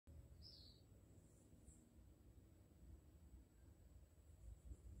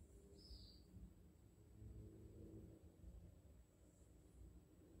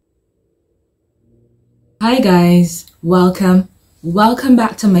Hi guys, welcome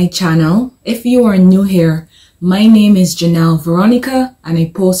back to my channel. If you are new here, my name is Janelle Veronica and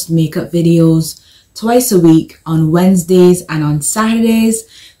I post makeup videos twice a week on Wednesdays and on Saturdays.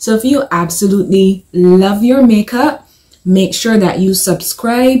 So if you absolutely love your makeup, make sure that you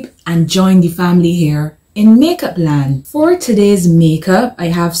subscribe and join the family here in Makeup Land. For today's makeup, I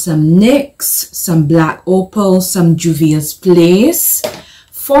have some NYX, some black Opal, some JUVIA'S Place.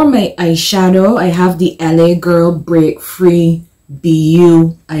 For my eyeshadow, I have the LA Girl Break Free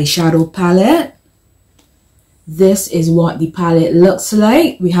BU eyeshadow palette. This is what the palette looks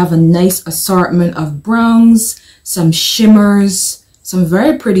like. We have a nice assortment of browns, some shimmers, some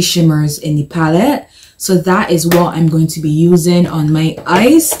very pretty shimmers in the palette. So that is what I'm going to be using on my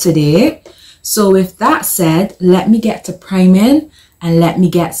eyes today. So with that said, let me get to priming and let me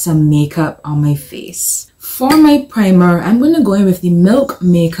get some makeup on my face. For my primer, I'm going to go in with the Milk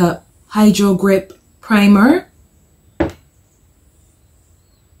Makeup Hydro Grip Primer.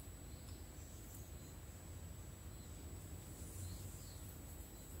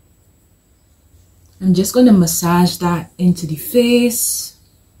 I'm just going to massage that into the face.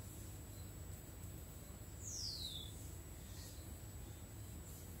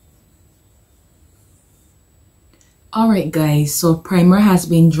 Alright guys, so primer has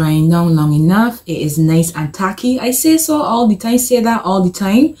been drying down long enough. It is nice and tacky. I say so all the time, say that all the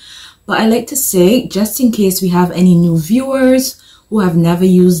time. But I like to say, just in case we have any new viewers who have never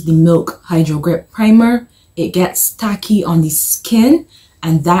used the Milk Hydro Grip Primer, it gets tacky on the skin.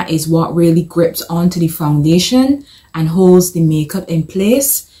 And that is what really grips onto the foundation and holds the makeup in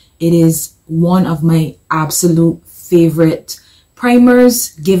place. It is one of my absolute favorite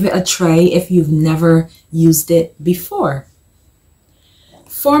primers. Give it a try if you've never used it before.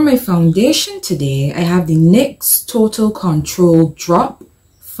 For my foundation today, I have the NYX Total Control Drop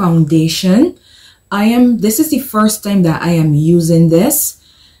Foundation. This is the first time that I am using this.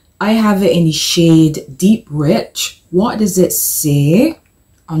 I have it in the shade Deep Rich. What does it say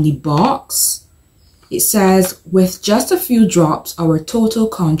on the box? It says, with just a few drops, our Total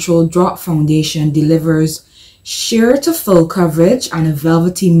Control Drop Foundation delivers sheer to full coverage and a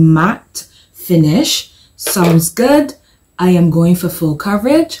velvety matte finish. Sounds good. I am going for full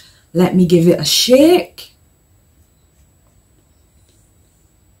coverage. Let me give it a shake.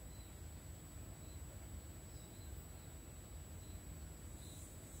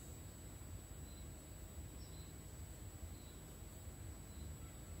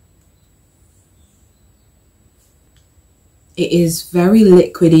 It is very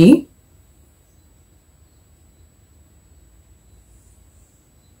liquidy.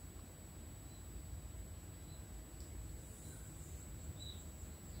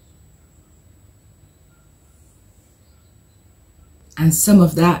 And some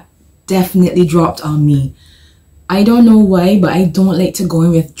of that definitely dropped on me. I don't know why, but I don't like to go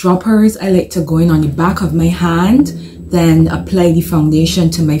in with droppers. I like to go in on the back of my hand, then apply the foundation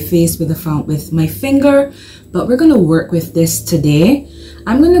to my face with my finger. But we're going to work with this today.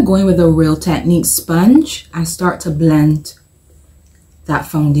 I'm going to go in with a Real Technique sponge and start to blend that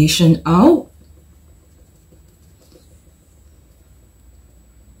foundation out.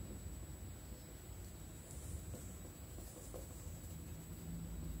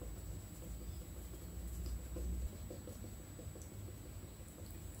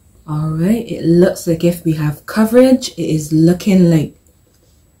 Alright, it looks like if we have coverage, it is looking like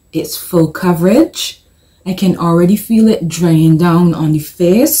it's full coverage. I can already feel it drying down on the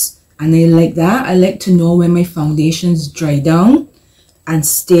face, and I like that. I like to know when my foundations dry down and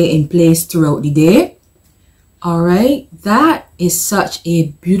stay in place throughout the day. Alright, that is such a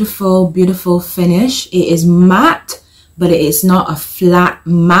beautiful, beautiful finish. It is matte, but it is not a flat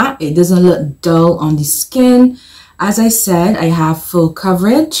matte. It doesn't look dull on the skin. As I said, I have full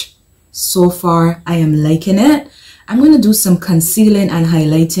coverage. So far, I am liking it. I'm going to do some concealing and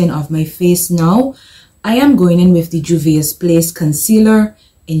highlighting of my face now. I am going in with the JUVIA'S Place Concealer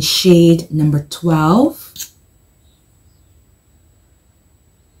in shade number 12.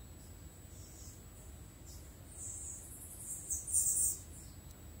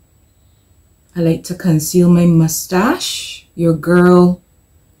 I like to conceal my mustache. Your girl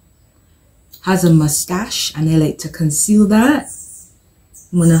has a mustache and I like to conceal that.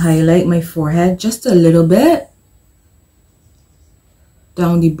 I'm going to highlight my forehead just a little bit.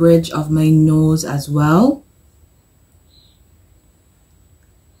 Down the bridge of my nose as well.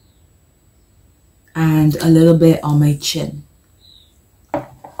 And a little bit on my chin.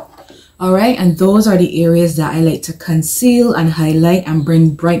 Alright, and those are the areas that I like to conceal and highlight and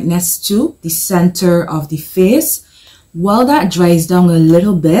bring brightness to the center of the face. While that dries down a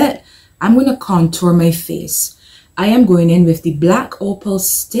little bit, I'm going to contour my face. I am going in with the Black Opal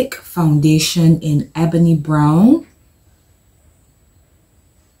Stick Foundation in Ebony Brown.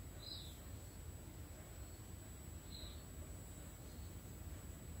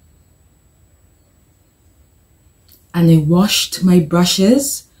 And I washed my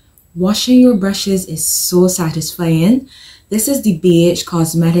brushes. Washing your brushes is so satisfying. This is the BH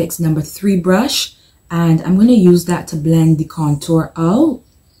Cosmetics number 3 brush, and I'm going to use that to blend the contour out.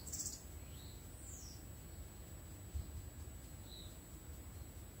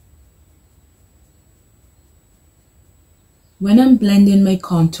 When I'm blending my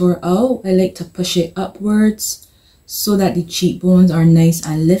contour out, I like to push it upwards so that the cheekbones are nice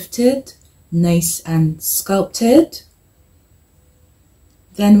and lifted, nice and sculpted.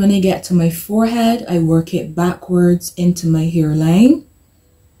 Then when I get to my forehead, I work it backwards into my hairline.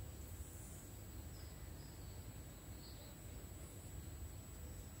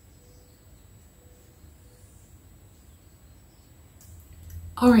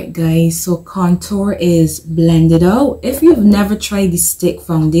 Alright guys, so contour is blended out. If you've never tried the stick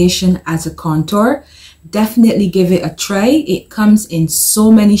foundation as a contour, definitely give it a try. It comes in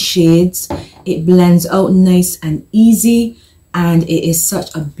so many shades. It blends out nice and easy. And it is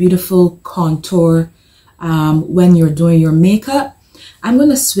such a beautiful contour when you're doing your makeup. I'm going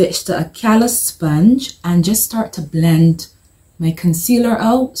to switch to a callus sponge and just start to blend my concealer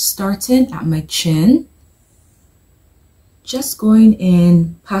out, starting at my chin. Just going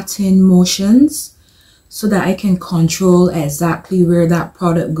in patting motions so that I can control exactly where that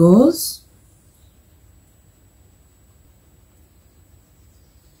product goes.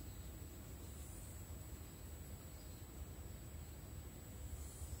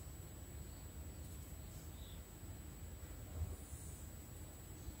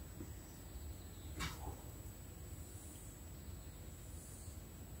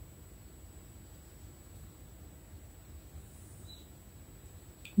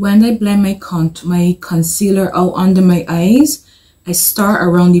 When I blend my concealer out under my eyes, I start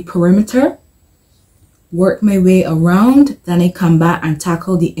around the perimeter, work my way around, then I come back and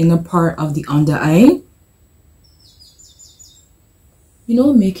tackle the inner part of the under eye. You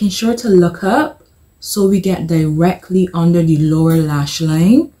know, making sure to look up so we get directly under the lower lash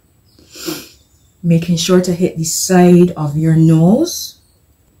line. Making sure to hit the side of your nose.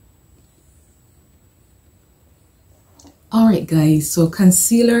 Alright guys, so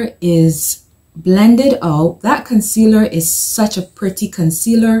concealer is blended out. That concealer is such a pretty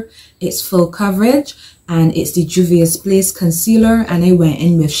concealer. It's full coverage and it's the JUVIA'S Place concealer, and I went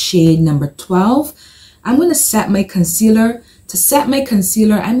in with shade number 12. I'm going to set my concealer. To set my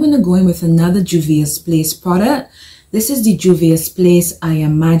concealer, I'm going to go in with another JUVIA'S Place product. This is the JUVIA'S Place I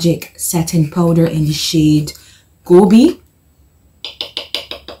Am Magic setting powder in the shade Gobi.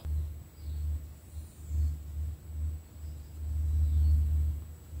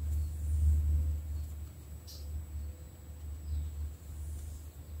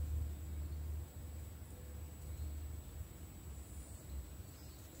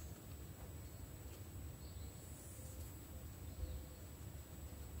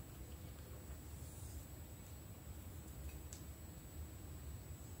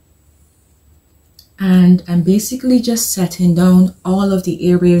 And I'm basically just setting down all of the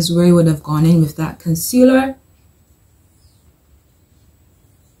areas where I would have gone in with that concealer.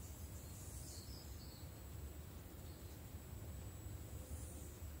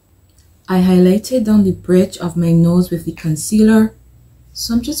 I highlighted down the bridge of my nose with the concealer.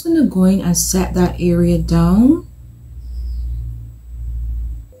 So I'm just going to go in and set that area down.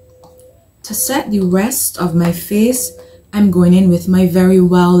 To set the rest of my face, I'm going in with my very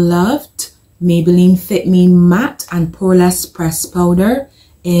well loved Maybelline Fit Me Matte and Poreless Press Powder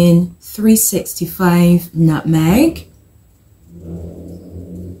in 365 Nutmeg.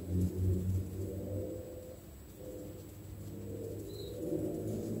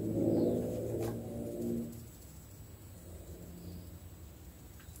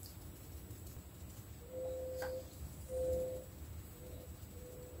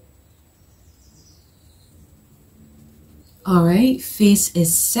 Alright, face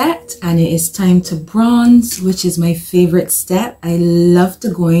is set and it is time to bronze, which is my favorite step. I love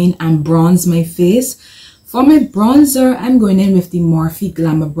to go in and bronze my face. For my bronzer, I'm going in with the Morphe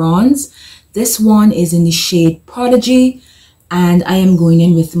Glamabronze. This one is in the shade Prodigy, and I am going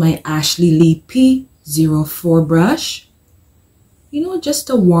in with my Ashley Lee P04 brush. You know, just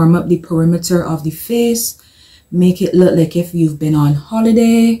to warm up the perimeter of the face, make it look like if you've been on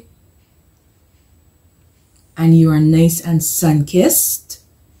holiday and you are nice and sun-kissed.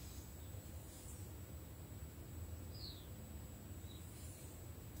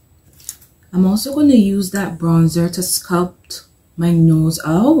 I'm also going to use that bronzer to sculpt my nose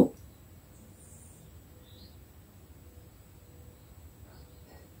out.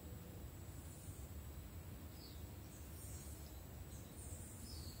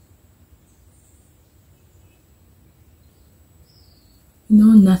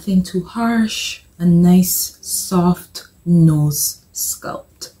 No, nothing too harsh. A nice soft nose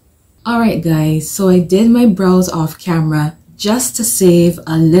sculpt. Alright guys, so I did my brows off camera just to save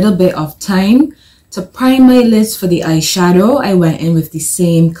a little bit of time. To prime my lids for the eyeshadow, I went in with the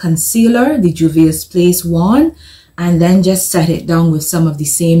same concealer, the Juvia's Place one, and then just set it down with some of the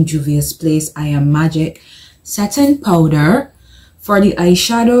same Juvia's Place I Am Magic setting powder. For the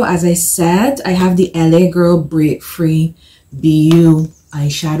eyeshadow, as I said, I have the LA Girl Break Free BU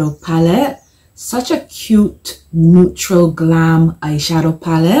eyeshadow palette. Such a cute neutral glam eyeshadow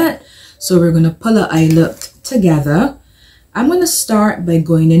palette. So we're going to pull an eye look together. I'm going to start by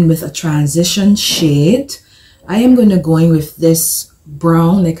going in with a transition shade. I am going to go in with this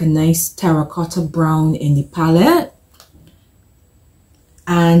brown, like a nice terracotta brown in the palette.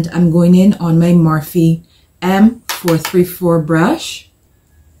 And I'm going in on my Morphe M434 brush.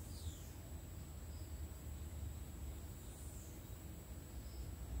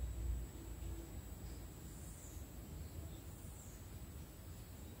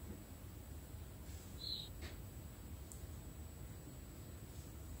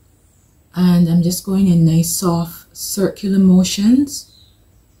 And I'm just going in nice soft circular motions,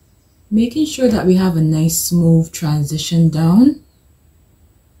 making sure that we have a nice smooth transition down.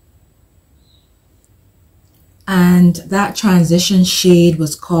 And that transition shade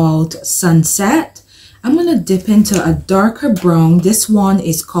was called Sunset. I'm going to dip into a darker brown. This one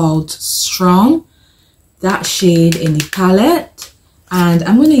is called Strong, that shade in the palette. And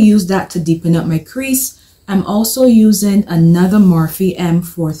I'm going to use that to deepen up my crease. I'm also using another Morphe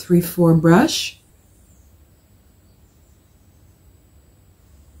M434 brush.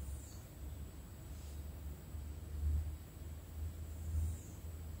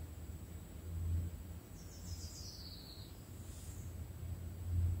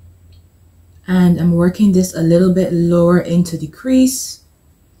 And I'm working this a little bit lower into the crease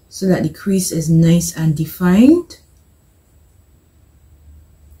so that the crease is nice and defined.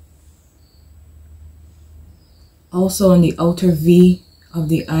 Also on the outer V of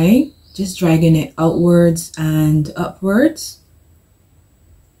the eye, just dragging it outwards and upwards.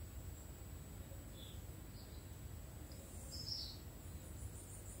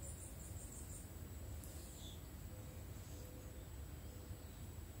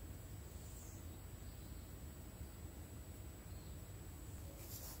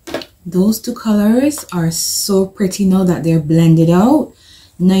 Those two colors are so pretty now that they're blended out.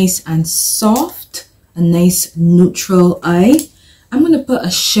 Nice and soft. A nice neutral eye. I'm going to put a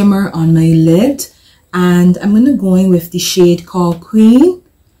shimmer on my lid, and I'm going to go in with the shade called Queen,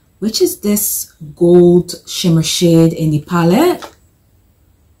 which is this gold shimmer shade in the palette.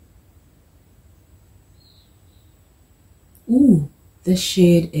 Ooh, this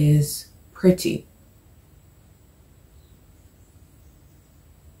shade is pretty.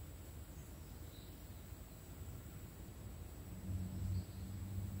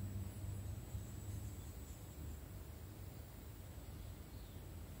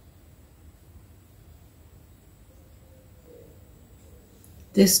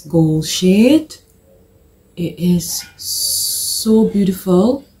 This gold shade, it is so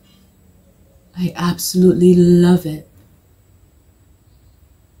beautiful. I absolutely love it.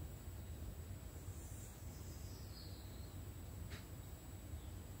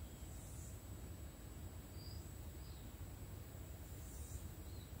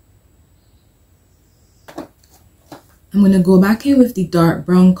 I'm going to go back in with the dark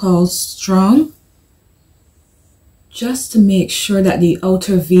brown called Strong, just to make sure that the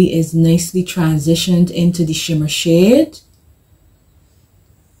outer V is nicely transitioned into the shimmer shade.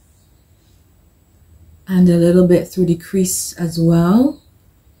 And a little bit through the crease as well.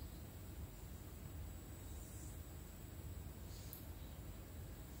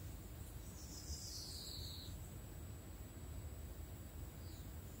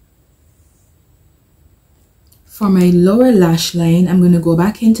 For my lower lash line, I'm going to go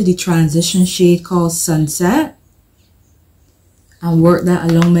back into the transition shade called Sunset and work that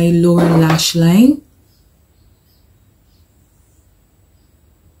along my lower lash line.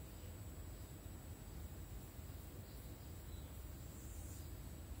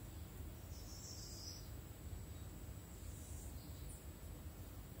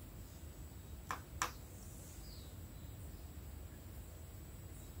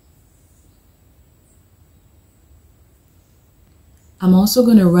 I'm also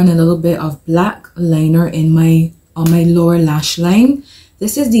going to run a little bit of black liner in on my lower lash line.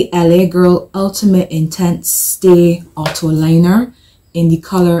 This is the LA Girl Ultimate Intense Stay Auto Liner in the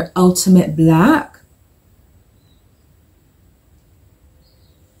color Ultimate Black.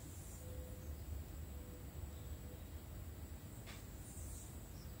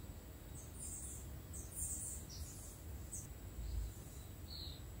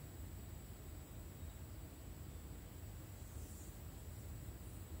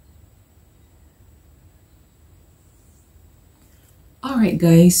 Alright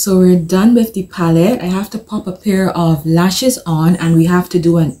guys, so we're done with the palette. I have to pop a pair of lashes on, and we have to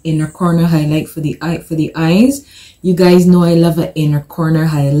do an inner corner highlight for the eyes. You guys know I love an inner corner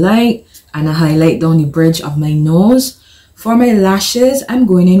highlight and a highlight down the bridge of my nose. For my lashes, I'm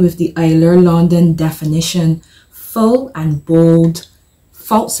going in with the Eyelure London Definition Full and Bold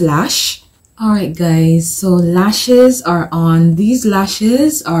False Lash. Alright guys, so lashes are on. These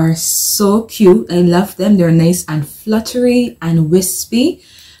lashes are so cute. I love them. They're nice and fluttery and wispy.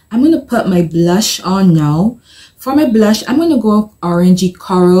 I'm going to put my blush on now. For my blush, I'm going to go orangey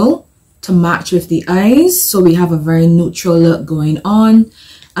coral to match with the eyes, so we have a very neutral look going on.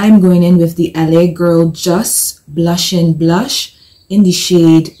 I'm going in with the LA Girl Just Blushing Blush in the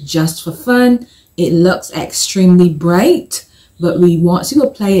shade Just for Fun. It looks extremely bright, but once you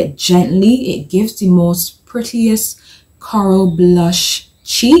apply it gently, it gives the most prettiest coral blush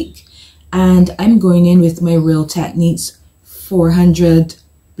cheek. And I'm going in with my Real Techniques 400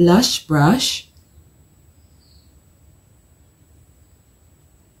 blush brush.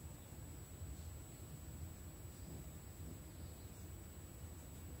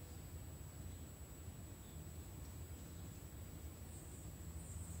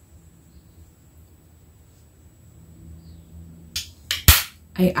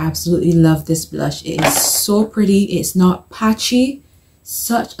 I absolutely love this blush. It is so pretty. It's not patchy.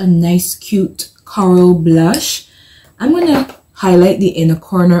 Such a nice, cute coral blush. I'm going to highlight the inner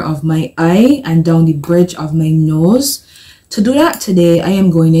corner of my eye and down the bridge of my nose. To do that today, I am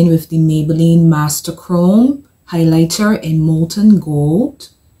going in with the Maybelline Master Chrome highlighter in Molten Gold.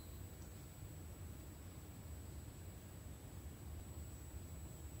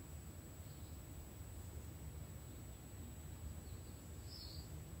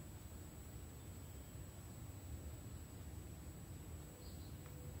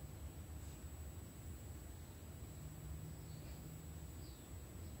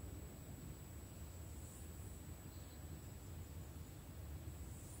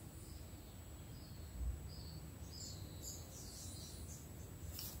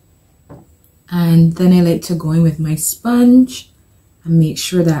 And then I like to go in with my sponge and make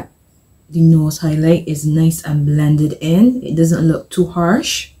sure that the nose highlight is nice and blended in. It doesn't look too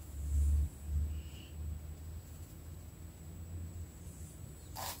harsh.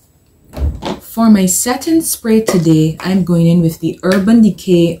 For my setting spray today, I'm going in with the Urban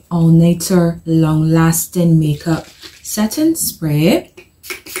Decay All Nighter Long Lasting Makeup Setting Spray.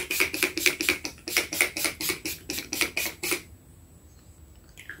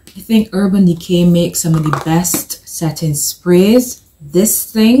 I think Urban Decay makes some of the best setting sprays.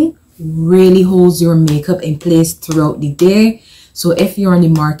 This thing really holds your makeup in place throughout the day. So if you're on the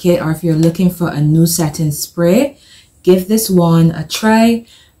market or if you're looking for a new setting spray, give this one a try.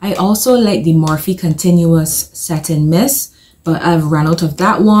 I also like the Morphe Continuous Setting Mist, but I've run out of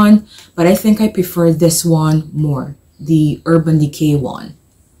that one. But I think I prefer this one more, the Urban Decay one.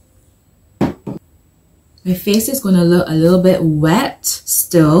 My face is going to look a little bit wet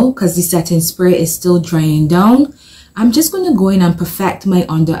still because the setting spray is still drying down. I'm just going to go in and perfect my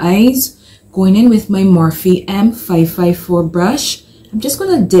under eyes. Going in with my Morphe M554 brush. I'm just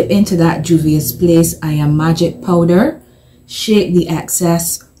going to dip into that Juvia's Place I Am Magic powder. Shake the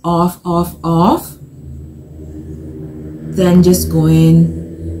excess off. Then just go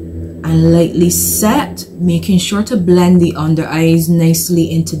in and lightly set, making sure to blend the under eyes nicely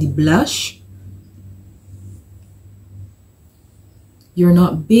into the blush. You're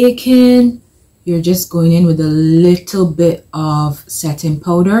not baking, you're just going in with a little bit of setting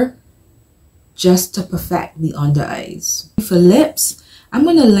powder just to perfect the under eyes. For lips, I'm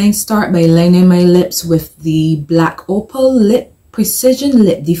going to start by lining my lips with the Black Opal Lip Precision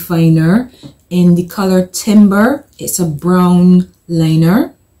Lip Definer in the color Timber. It's a brown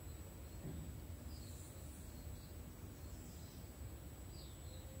liner.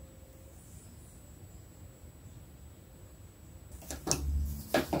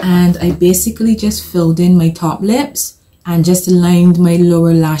 And I basically just filled in my top lips and just lined my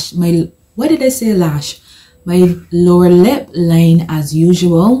lower lash, my lower lip line as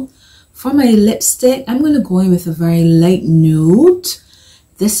usual. For my lipstick, I'm going to go in with a very light nude.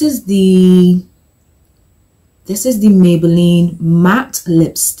 This is the Maybelline matte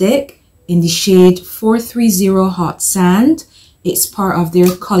lipstick in the shade 430 Hot Sand. It's part of their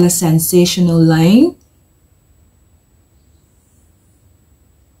Colorsensational line.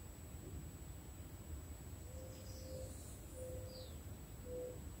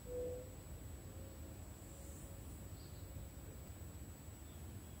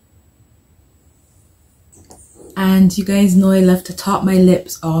 And you guys know I love to top my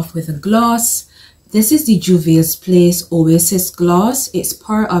lips off with a gloss. This is the JUVIA'S Oasis gloss. It's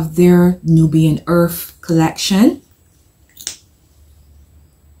part of their Nubian Earth collection.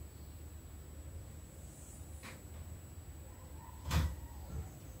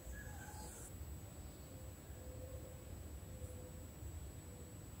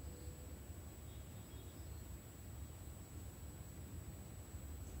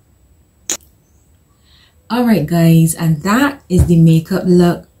 Alright guys, and that is the makeup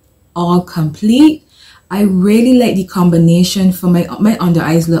look all complete. I really like the combination for my under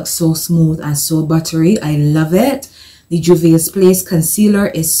eyes look so smooth and so buttery. I love it. The JUVIA'S concealer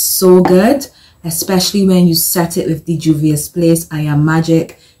is so good, especially when you set it with the JUVIA'S I Am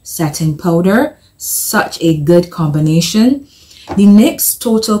Magic setting powder. Such a good combination. The NYX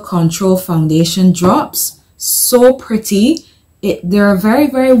Total Control foundation drops, so pretty. They're very,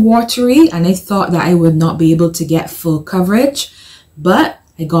 very watery, and I thought that I would not be able to get full coverage, but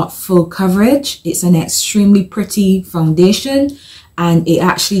I got full coverage. It's an extremely pretty foundation, and it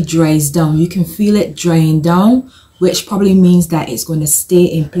actually dries down. You can feel it drying down, which probably means that it's going to stay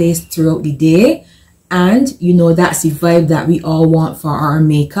in place throughout the day. And you know, that's the vibe that we all want for our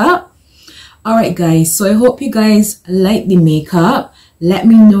makeup. Alright guys, so I hope you guys like the makeup. Let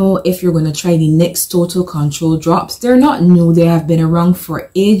me know if you're going to try the NYX Total Control drops. They're not new. They have been around for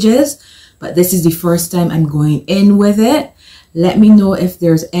ages, but this is the first time I'm going in with it. Let me know if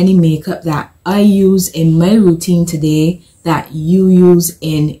there's any makeup that I use in my routine today that you use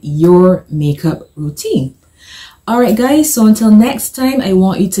in your makeup routine. Alright guys, so until next time, I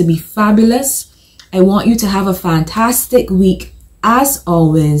want you to be fabulous. I want you to have a fantastic week as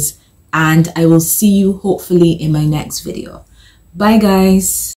always, and I will see you hopefully in my next video. Bye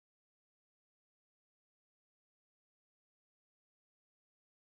guys.